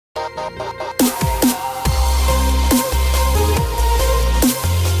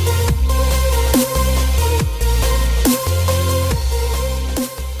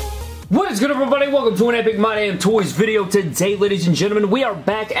and welcome to an epic My Damn Toys video. Today, ladies and gentlemen, we are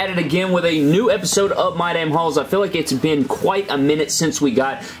back at it again with a new episode of My Damn Hauls. I feel like it's been quite a minute since we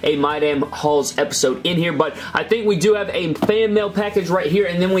got a My Damn Hauls episode in here, but I think we do have a fan mail package right here,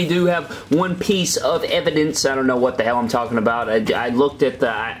 and then we do have one piece of evidence. I don't know what the hell I'm talking about. I looked at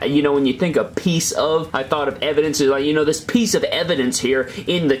the, you know, when you think of piece of, I thought of evidence. It's like, you know, this piece of evidence here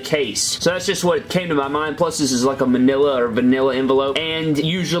in the case. So that's just what came to my mind. Plus, this is like a manila or vanilla envelope, and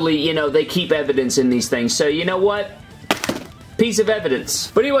usually, you know, they keep evidence in these things. So you know what? Piece of evidence.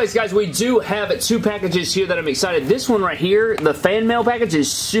 But anyways, guys, we do have two packages here that I'm excited. This one right here, the fan mail package,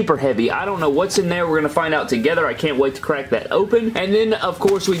 is super heavy. I don't know what's in there. We're going to find out together. I can't wait to crack that open. And then, of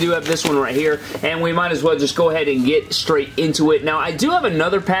course, we do have this one right here, and we might as well just go ahead and get straight into it. Now, I do have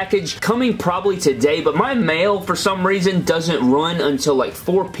another package coming probably today, but my mail, for some reason, doesn't run until like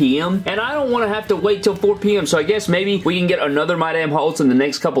 4 p.m., and I don't want to have to wait till 4 p.m., so I guess maybe we can get another My Damn Hauls in the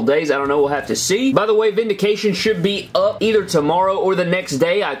next couple days. I don't know. We'll have to see. By the way, Vindication should be up either tomorrow or the next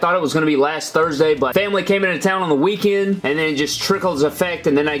day. I thought it was going to be last Thursday, but family came into town on the weekend, and then it just trickles effect,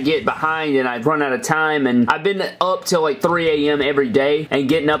 and then I get behind, and I run out of time, and I've been up till like 3 a.m. every day, and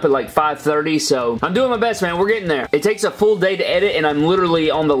getting up at like 5:30, so I'm doing my best, man. We're getting there. It takes a full day to edit, and I'm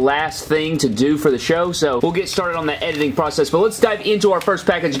literally on the last thing to do for the show, so we'll get started on that editing process, but let's dive into our first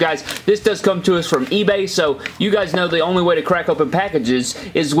package, guys. This does come to us from eBay, so you guys know the only way to crack open packages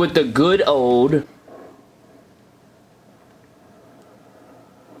is with the good old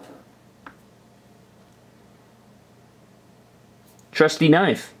trusty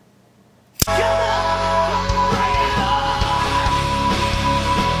knife.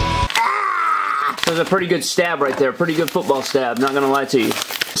 That was a pretty good stab right there. Pretty good football stab, not gonna lie to you.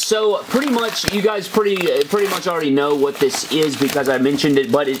 So, pretty much, you guys pretty much already know what this is because I mentioned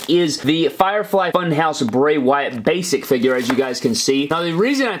it, but it is the Firefly Funhouse Bray Wyatt basic figure, as you guys can see. Now, the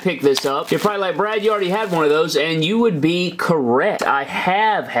reason I picked this up, you're probably like, Brad, you already had one of those, and you would be correct. I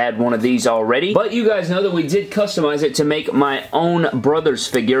have had one of these already, but you guys know that we did customize it to make my own brother's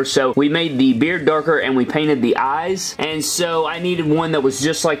figure, so we made the beard darker, and we painted the eyes, and so I needed one that was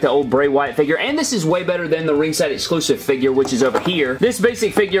just like the old Bray Wyatt figure, and this is way better than the ringside exclusive figure, which is over here. This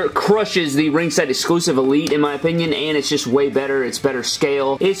basic figure crushes the ringside exclusive Elite, in my opinion, and it's just way better. It's better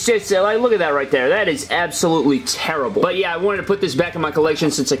scale. It's just, like, look at that right there. That is absolutely terrible. But yeah, I wanted to put this back in my collection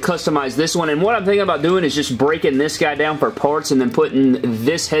since I customized this one, and what I'm thinking about doing is just breaking this guy down for parts and then putting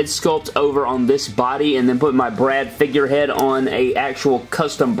this head sculpt over on this body and then putting my Brad figurehead on a actual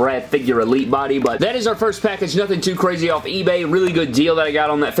custom Brad figure Elite body. But that is our first package. Nothing too crazy off eBay. Really good deal that I got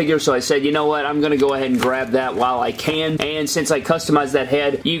on that figure, so I said, you know what, I'm going to go ahead and grab that while I can, and since I customized that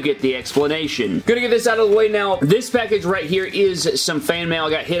head, you get the explanation. Gonna get this out of the way now. This package right here is some fan mail. I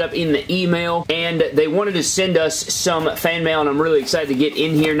got hit up in the email, and they wanted to send us some fan mail, and I'm really excited to get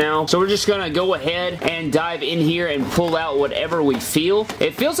in here now. So we're just gonna go ahead and dive in here and pull out whatever we feel.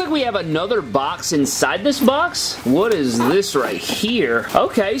 It feels like we have another box inside this box. What is this right here?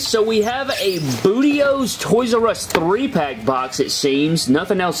 Okay, so we have a Bootio's Toys R Us 3-pack box, it seems.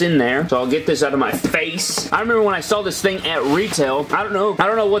 Nothing else in there, so I'll get this out of my face. I remember when I saw this thing at retail. I don't know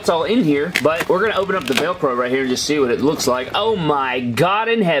what's all in here, but we're gonna open up the Velcro right here and just see what it looks like. Oh my God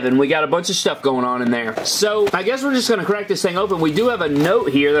in heaven, we got a bunch of stuff going on in there. So I guess we're just gonna crack this thing open. We do have a note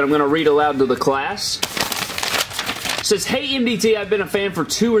here that I'm gonna read aloud to the class. It says, hey MDT, I've been a fan for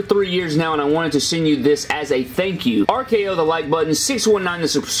 2 or 3 years now, and I wanted to send you this as a thank you. RKO the like button, 619 the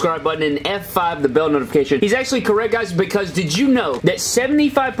subscribe button, and F5 the bell notification. He's actually correct, guys, because did you know that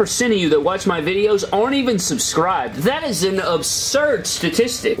 75% of you that watch my videos aren't even subscribed? That is an absurd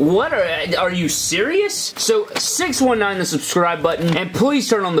statistic. What are you serious? So 619 the subscribe button, and please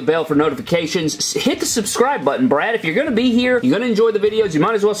turn on the bell for notifications. Hit the subscribe button, Brad. If you're going to be here, you're going to enjoy the videos, you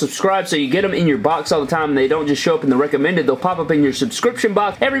might as well subscribe so you get them in your box all the time and they don't just show up in the recommended. They'll pop up in your subscription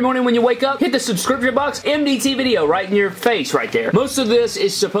box every morning when you wake up. Hit the subscription box, MDT video right in your face right there. Most of this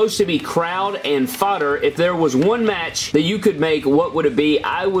is supposed to be crowd and fodder. If there was one match that you could make, what would it be?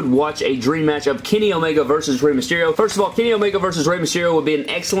 I would watch a dream match of Kenny Omega versus Rey Mysterio. First of all, Kenny Omega versus Rey Mysterio would be an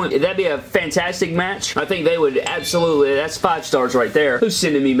excellent, that'd be a fantastic match. I think they would absolutely, that's 5 stars right there. Who's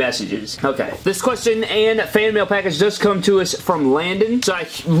sending me messages? Okay. This question and fan mail package does come to us from Landon. So I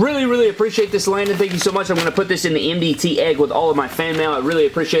really, really appreciate this, Landon. Thank you so much. I'm going to put this in the MDT egg with all of my fan mail. I really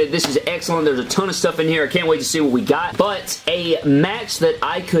appreciate it. This is excellent. There's a ton of stuff in here. I can't wait to see what we got. But a match that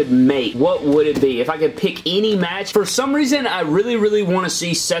I could make, what would it be? If I could pick any match, for some reason, I really want to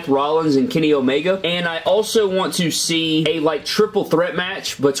see Seth Rollins and Kenny Omega, and I also want to see a, like, triple threat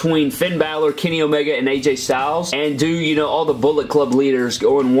match between Finn Balor, Kenny Omega, and AJ Styles, and do, you know, all the Bullet Club leaders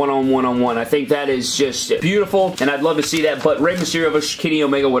going one-on-one-on-one. I think that is just beautiful, and I'd love to see that, but Rey Mysterio vs. Kenny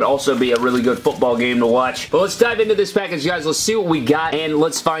Omega would also be a really good football game to watch. But let's dive into this package, guys. Let's see what we got, and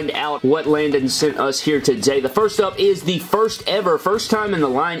let's find out what Landon sent us here today. The first up is the first time in the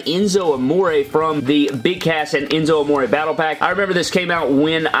line, Enzo Amore from the Big Cass and Enzo Amore Battle Pack. I remember this came out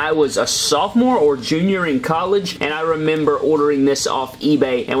when I was a sophomore or junior in college, and I remember ordering this off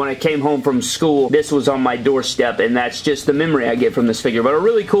eBay, and when I came home from school, this was on my doorstep, and that's just the memory I get from this figure. But a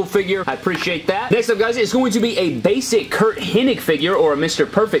really cool figure. I appreciate that. Next up, guys, is going to be a basic Kurt Hennig figure, or a Mr.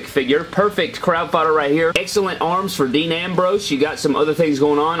 Perfect figure. Perfect crowd fighter right here. Excellent arms for Dean Ambrose. You got some other things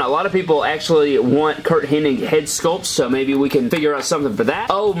going on. A lot of people actually want Kurt Hennig head sculpts, so maybe we can figure out something for that.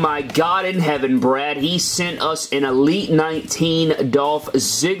 Oh my God in heaven, Brad. He sent us an Elite 19 Dolph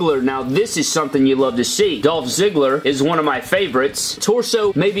Ziggler. Now, this is something you love to see. Dolph Ziggler is one of my favorites.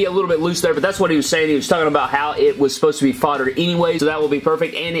 Torso maybe a little bit loose there, but that's what he was saying. He was talking about how it was supposed to be fodder anyway, so that will be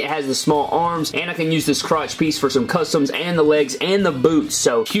perfect, and it has the small arms, and I can use this crotch piece for some customs, and the legs, and the boots,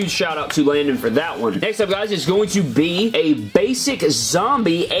 so huge shout out to Landon for that one. Next up, guys, is going to be a basic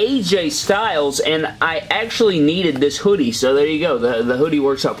zombie AJ Styles, and I actually needed this hoodie, so there you go. The hoodie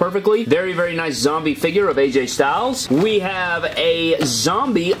works out perfectly. Very nice zombie figure of AJ Styles. We have a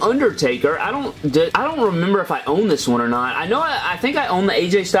zombie Undertaker. I don't remember if I own this one or not. I think I own the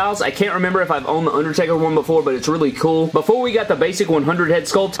AJ Styles. I can't remember if I've owned the Undertaker one before, but it's really cool. Before we got the basic 100 head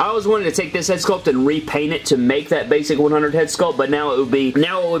sculpt, I always wanted to take this head sculpt and repaint it to make that basic 100 head sculpt, but now it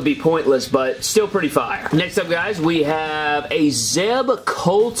would be pointless, but still pretty fire. Next up, guys, we have a Zeb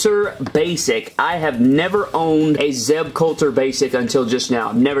Coulter basic. I have never owned a Zeb Coulter basic until just now.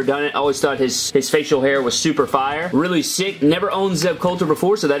 I've never done it. I always thought his facial hair was super fire. Really sick. Never owned Zeb Coulter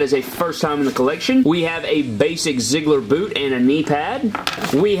before, so that is a first time in the collection. We have a basic Ziggler boot and a knee pad.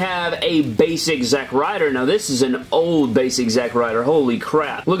 We have a basic Zack Ryder. Now, this is an old basic Zack Ryder. Holy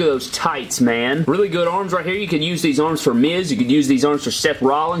crap. Look at those tights, man. Really good arms right here. You could use these arms for Miz. You could use these arms for Seth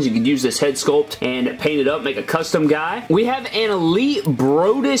Rollins. You could use this head sculpt and paint it up, make a custom guy. We have an Elite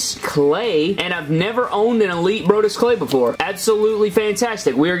Brodus Clay, and I've never owned an Elite Brodus Clay before. Absolutely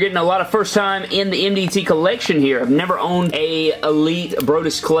fantastic. We are getting a lot of first time in the MDT collection here. I've never owned a Elite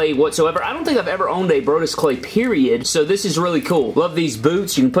Brodus Clay whatsoever. I don't think I've ever owned a Brodus Clay, period, so this is really cool. Love these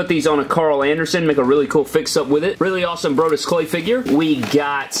boots. You can put these on a Carl Anderson, make a really cool fix-up with it. Really awesome Brodus Clay figure. We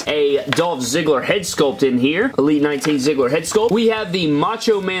got a Dolph Ziggler head sculpt in here. Elite 19 Ziggler head sculpt. We have the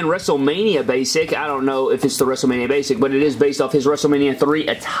Macho Man WrestleMania basic. I don't know if it's the WrestleMania basic, but it is based off his WrestleMania 3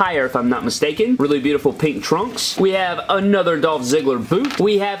 attire, if I'm not mistaken. Really beautiful pink trunks. We have another Dolph Ziggler boot.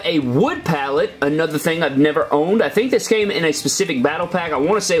 We have a wood pallet, another thing I've never owned. I think this came in a specific battle pack. I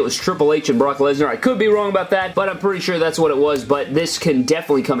want to say it was Triple H and Brock Lesnar. I could be wrong about that, but I'm pretty sure that's what it was, but this can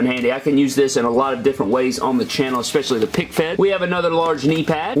definitely come in handy. I can use this in a lot of different ways on the channel, especially the pick fed. We have another large knee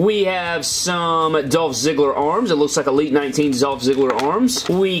pad. We have some Dolph Ziggler arms. It looks like Elite 19 Dolph Ziggler arms.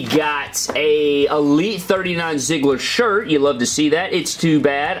 We got a Elite 39 Ziggler shirt. You love to see that. It's too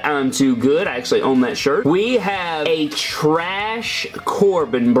bad I'm too good. I actually own that shirt. We have a trash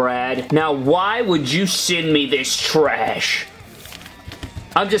Corbin, Brad. Now, why would you send me this trash?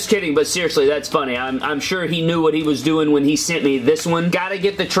 I'm just kidding, but seriously, that's funny. I'm sure he knew what he was doing when he sent me this one. Gotta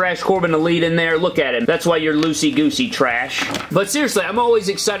get the Trash Corbin Elite in there. Look at him. That's why you're loosey-goosey, Trash. But seriously, I'm always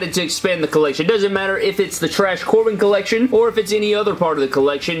excited to expand the collection. Doesn't matter if it's the Trash Corbin collection or if it's any other part of the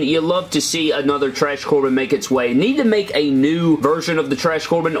collection. You love to see another Trash Corbin make its way. Need to make a new version of the Trash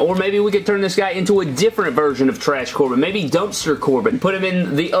Corbin, or maybe we could turn this guy into a different version of Trash Corbin. Maybe Dumpster Corbin. Put him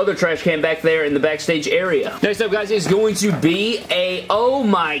in the other trash can back there in the backstage area. Next up, guys, is going to be a... Oh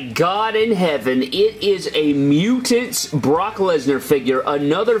my God in heaven, it is a Mutants Brock Lesnar figure.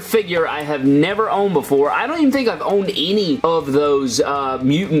 Another figure I have never owned before. I don't even think I've owned any of those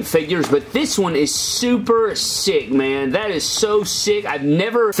mutant figures, but this one is super sick, man. That is so sick. I've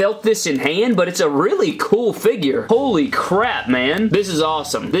never felt this in hand, but it's a really cool figure. Holy crap, man. This is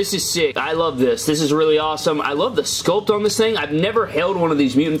awesome. This is sick. I love this. This is really awesome. I love the sculpt on this thing. I've never held one of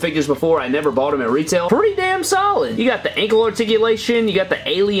these mutant figures before. I never bought them at retail. Pretty damn solid. You got the ankle articulation. You got the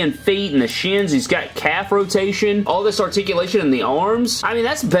alien feet and the shins. He's got calf rotation, all this articulation in the arms. I mean,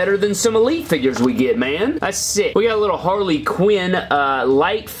 that's better than some Elite figures we get, man. That's sick. We got a little Harley Quinn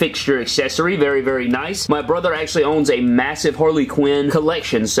light fixture accessory. Very, very nice. My brother actually owns a massive Harley Quinn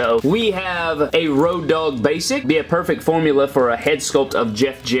collection, so we have a Road Dogg basic. Be a perfect formula for a head sculpt of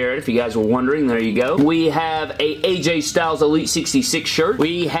Jeff Jarrett, if you guys were wondering. There you go. We have a AJ Styles Elite 66 shirt.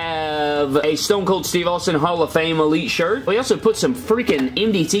 We have a Stone Cold Steve Austin Hall of Fame Elite shirt. We also put some freaking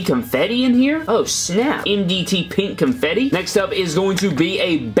MDT confetti in here. Oh, snap. MDT pink confetti. Next up is going to be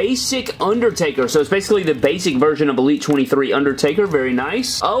a basic Undertaker. So it's basically the basic version of Elite 23 Undertaker. Very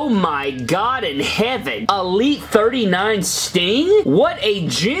nice. Oh my God in heaven. Elite 39 Sting? What a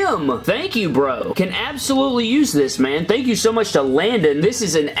gem. Thank you, bro. Can absolutely use this, man. Thank you so much to Landon. This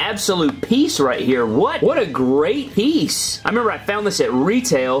is an absolute piece right here. What a great piece. I remember I found this at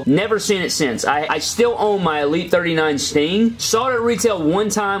retail. Never seen it since. I still own my Elite 39 Sting. Saw it at retail one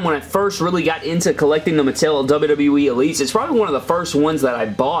time when I first really got into collecting the Mattel WWE Elites. It's probably one of the first ones that I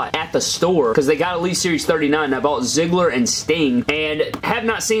bought at the store because they got Elite Series 39 and I bought Ziggler and Sting and have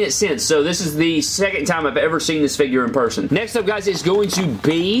not seen it since. So this is the second time I've ever seen this figure in person. Next up, guys, is going to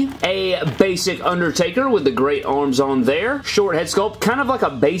be a basic Undertaker with the great arms on there. Short head sculpt, kind of like a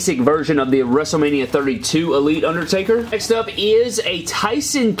basic version of the WrestleMania 32 Elite Undertaker. Next up is a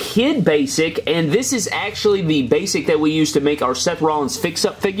Tyson Kidd basic, and this is actually the basic that we used to make our Seth Rollins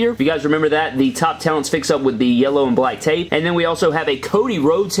fix-up figure. If you guys remember that, the Top Talents fix-up with the yellow and black tape. And then we also have a Cody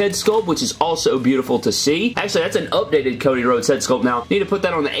Rhodes head sculpt, which is also beautiful to see. Actually, that's an updated Cody Rhodes head sculpt now. Need to put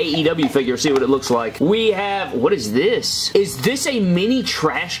that on the AEW figure, see what it looks like. We have, what is this? Is this a mini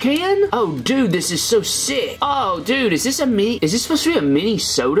trash can? Oh, dude, this is so sick. Oh, dude, is this supposed to be a mini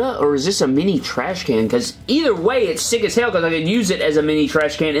soda, or is this a mini trash can? Because either way, it's sick as hell because I could use it as a mini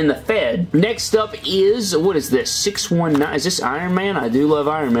trash can in the Fed. Next up is, what is this? 619. Is this Iron Man? I do love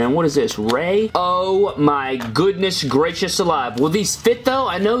Iron Man. What is this? Ray? Oh my goodness gracious alive. Will these fit though?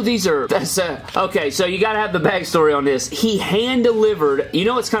 I know these are, okay, so you gotta have the backstory on this. He hand delivered, you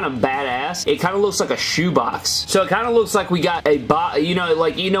know, it's kind of badass. It kind of looks like a shoebox. So it kind of looks like we got a box, you know,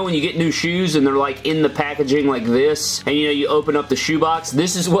 like, you know when you get new shoes and they're like in the packaging like this, and you know, you open up the shoebox.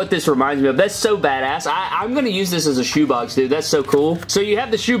 This is what this reminds me of. That's so badass. I'm gonna use this as a shoebox, dude. That's so cool. So you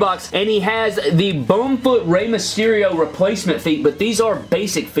have the shoebox, and he has the Bonefoot Rey Mysterio replacement feet, but these are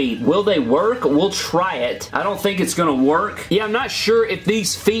basic feet. Will they work? We'll try it. I don't think it's gonna work. Yeah, I'm not sure if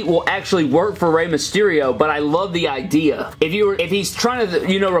these feet will actually work for Rey Mysterio, but I love the idea. If he's trying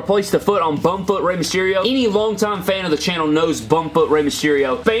to, you know, replace the foot on Bumfoot Rey Mysterio, any longtime fan of the channel knows Bumfoot Rey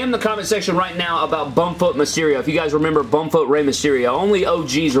Mysterio. Spam the comment section right now about Bumfoot Mysterio. If you guys remember Bumfoot Rey Mysterio. Only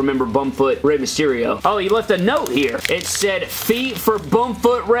OGs remember Bumfoot Rey Mysterio. Oh, he left a note here. It said, feet for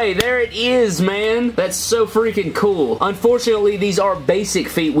Bumfoot Rey. There it is, man. That's so freaking cool. Unfortunately, these are basic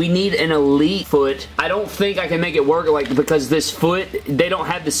feet. We need an elite foot. I don't think I can make it work, like, because this foot, they don't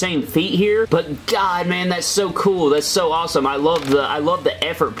have the same feet here, but God, man, that's so cool. That's so awesome. I love the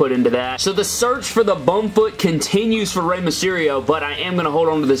effort put into that. So the search for the Bumfoot continues for Rey Mysterio, but I am going to hold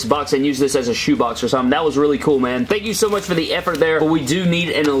on to this box and use this as a shoebox or something. That was really cool, man. Thank you so much for the effort there, but we do need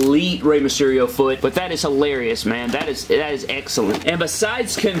an elite Rey Mysterio foot, but that is hilarious, man. That is excellent. And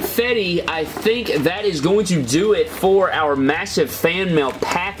besides confetti, I think that is going to do it for our massive fan mail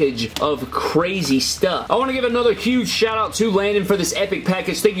package of crazy stuff. I want to give another huge shout out to Landon for this epic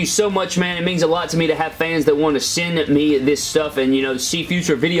package. Thank you so much, man. It means a lot to me to have fans that want to send me this stuff and, you know, see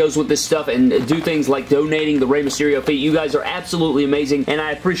future videos with this stuff and do things like donating the Rey Mysterio feet. You guys are absolutely amazing, and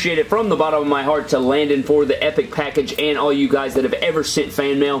I appreciate it from the bottom of my heart to Landon for the epic package and all you guys that have ever sent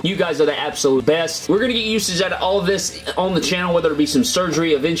fan mail. You guys are the absolute best. We're going to get usage out of all of this on the channel, whether it be some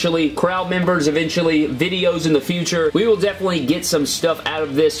surgery eventually, crowd members eventually, videos in the future. We will definitely get some stuff out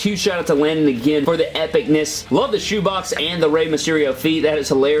of this. Huge shout out to Landon again for the epicness. Love the shoebox and the Rey Mysterio feet. That is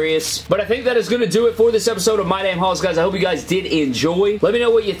hilarious. But I think that is going to do it for this episode of My Damn Hauls, guys. I hope you guys did enjoy. Let me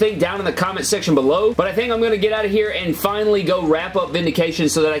know what you think down in the comment section below. But I think I'm going to get out of here and finally go wrap up Vindication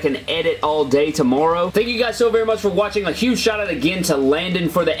so that I can edit all day tomorrow. Thank you guys so very much for watching. A huge shout out again to Landon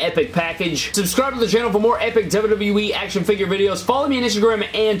for the epic package. Subscribe to the channel for more epic WWE action figure videos. Follow me on Instagram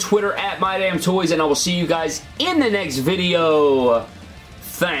and Twitter at MyDamnToys, and I will see you guys in the next video.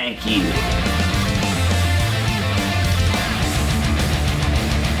 Thank you.